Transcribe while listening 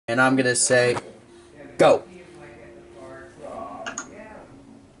And I'm going to say, go.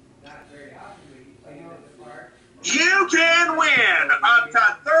 You can win up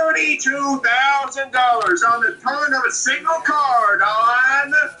to $32,000 on the turn of a single card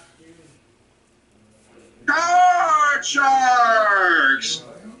on Card Sharks.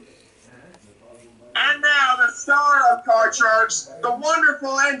 And now the star of Card Sharks, the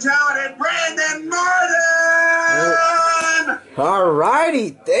wonderful and talented Brandon Martin!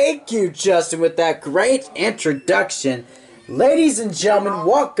 Alrighty, thank you, Justin, with that great introduction. Ladies and gentlemen,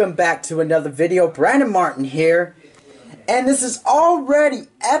 welcome back to another video. Brandon Martin here. And this is already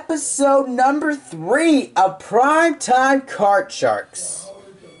episode number 3 of Primetime Card Sharks.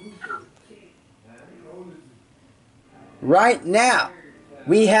 Right now,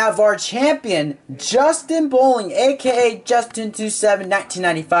 we have our champion, Justin Bowling, aka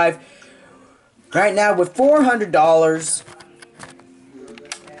Justin271995, right now with $400.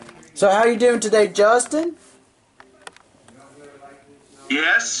 So how you doing today, Justin?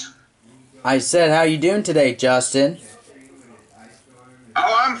 Yes? I said, how you doing today, Justin?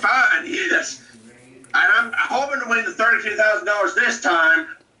 Oh, I'm fine, yes. And I'm hoping to win the $32,000 this time.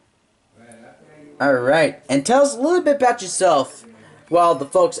 Alright, and tell us a little bit about yourself, well, the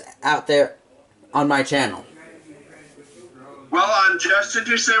folks out there on my channel. Well, I'm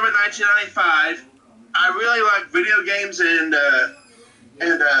Justin271995. I really like video games and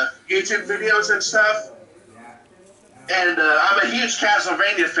YouTube videos and stuff. And I'm a huge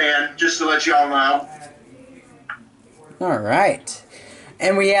Castlevania fan, just to let y'all know. Alright.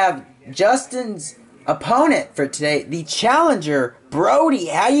 And we have Justin's opponent for today, the challenger, Brody.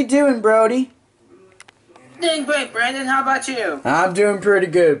 How you doing, Brody? Doing great, Brandon. How about you? I'm doing pretty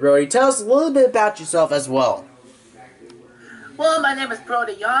good, Brody. Tell us a little bit about yourself as well. Well, my name is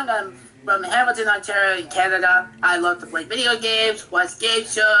Brody Young. I'm from Hamilton, Ontario, in Canada. I love to play video games, watch game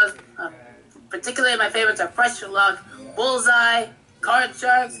shows. Particularly my favorites are Fresh for Luck, Bullseye, Card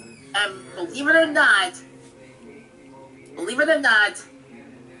Sharks, and believe it or not,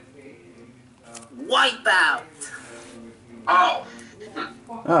 Wipeout. Oh.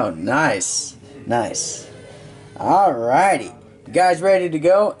 Oh, nice. Nice. Alrighty. You guys ready to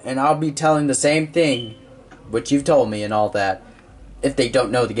go? And I'll be telling the same thing, which you've told me and all that, if they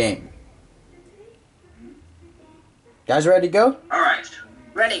don't know the game. Guys ready to go? Alright.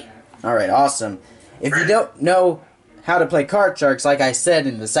 Ready. Alright, awesome. If you don't know how to play Card Sharks, like I said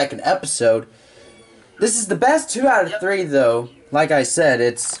in the second episode, this is the best 2 out of 3, though. Like I said,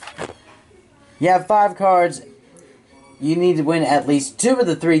 it's... You have 5 cards. You need to win at least 2 of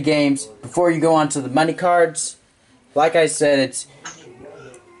the 3 games before you go on to the money cards. Like I said, it's...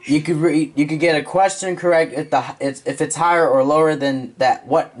 You could get a question correct if it's higher or lower than that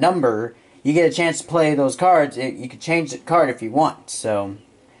what number. You get a chance to play those cards. You can change the card if you want. So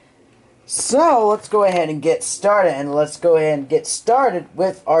let's go ahead and get started. And let's go ahead and get started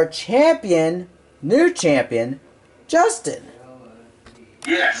with our champion, new champion, Justin.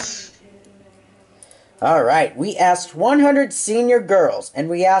 Yes. Alright, we asked 100 senior girls, and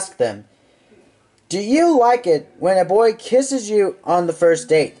we asked them, do you like it when a boy kisses you on the first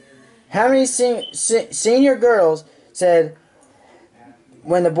date? How many senior girls said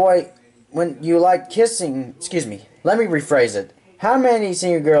when you like kissing, excuse me, let me rephrase it. How many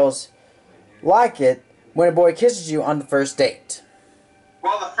senior girls like it when a boy kisses you on the first date?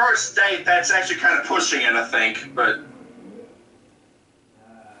 Well, the first date, that's actually kind of pushing it, I think, but...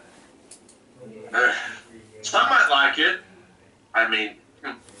 some might like it. I mean...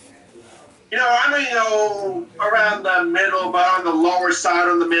 I'm going to go around the middle, but on the lower side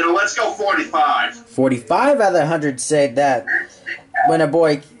of the middle. Let's go 45. 45 out of 100 say that when a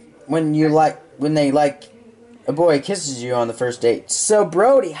boy kisses you on the first date. So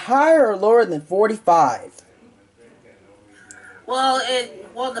Brody, higher or lower than 45? Well,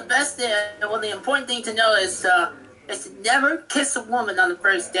 the important thing to know is to never kiss a woman on the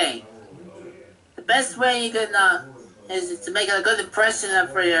first date. The best way you can is to make a good impression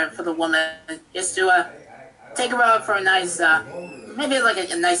for the woman is to take her out for a nice maybe like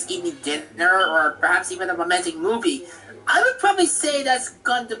a nice evening dinner or perhaps even a romantic movie. I would probably say that's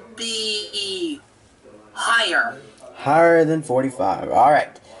going to be higher. Higher than 45. All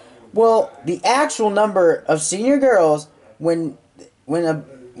right. Well, the actual number of senior girls when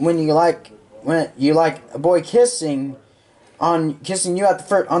you like a boy kissing you on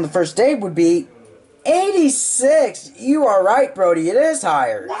the first date would be 86. You are right, Brody. It is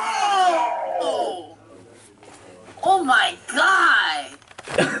higher. Whoa! Oh my God!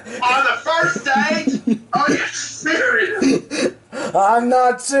 On the first date? Are you serious? I'm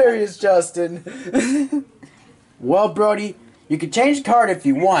not serious, Justin. Well, Brody, You can change the card if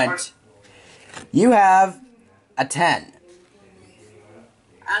you want. You have a 10.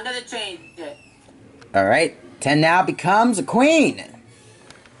 I'm gonna change it. Alright. 10 now becomes a queen.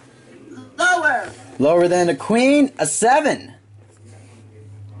 Lower. Lower than a queen, a 7.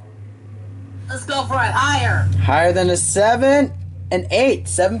 Let's go for it. Higher. Higher than a 7, an 8.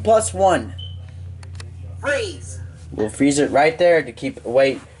 7 plus 1. Freeze. We'll freeze it right there to keep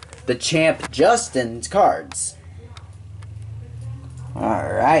away the champ Justin's cards.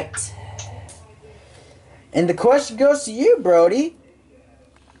 Alright. And the question goes to you, Brody.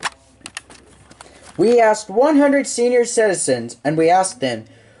 We asked 100 senior citizens, and we asked them,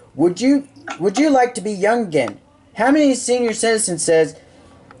 would you like to be young again? How many senior citizens says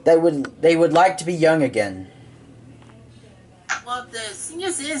that they would like to be young again? Well, the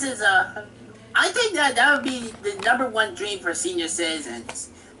senior citizens, I think that would be the #1 dream for senior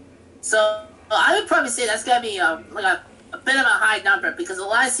citizens. So I would probably say that's gonna be like a bit of a high number, because a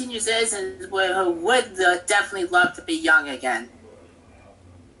lot of senior citizens would definitely love to be young again.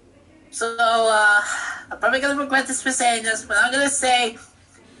 So I'm probably gonna regret this for saying this, but I'm gonna say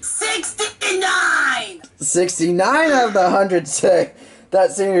 69. 69 out of the 100 say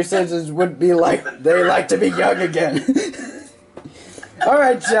that senior citizens would be like they like to be young again. All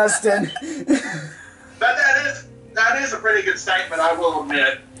right, Justin. But that is a pretty good statement, I will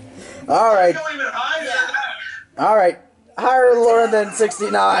admit. All right. Go even higher than that. All right. Higher or lower than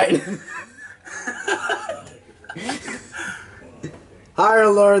 69? Higher or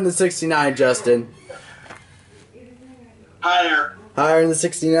lower than 69, Justin? Higher. Higher than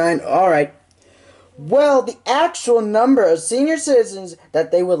 69? All right. Well, the actual number of senior citizens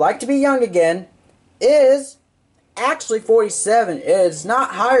that they would like to be young again is actually 47. It's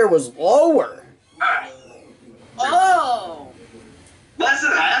not higher, it was lower. Oh! Less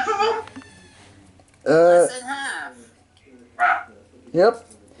than half of them? Less than half. Wow. Yep.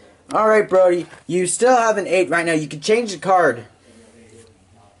 All right, Brody. You still have an 8 right now. You can change the card.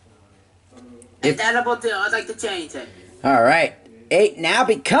 If that will do, I'd like to change it. All right. 8 now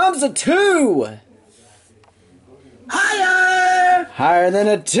becomes a 2. Higher! Higher than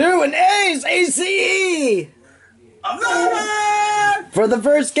a 2. An ace. ACE. Lower! For the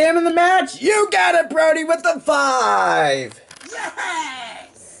first game of the match, you got it, Brody, with the 5.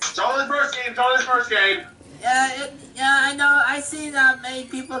 Yes! It's only the first game. It's only the first game. Yeah, I know. I see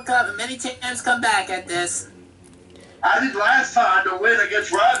many champs come back at this. I did last time to win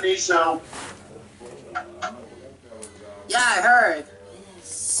against Rodney, so... Yeah, I heard.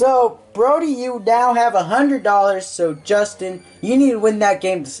 So, Brody, you now have $100. So, Justin, you need to win that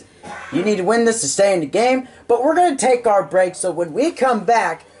game. You need to win this to stay in the game. But we're going to take our break. So, when we come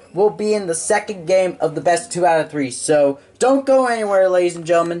back, we'll be in the second game of the best 2 out of 3. So, don't go anywhere, ladies and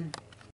gentlemen.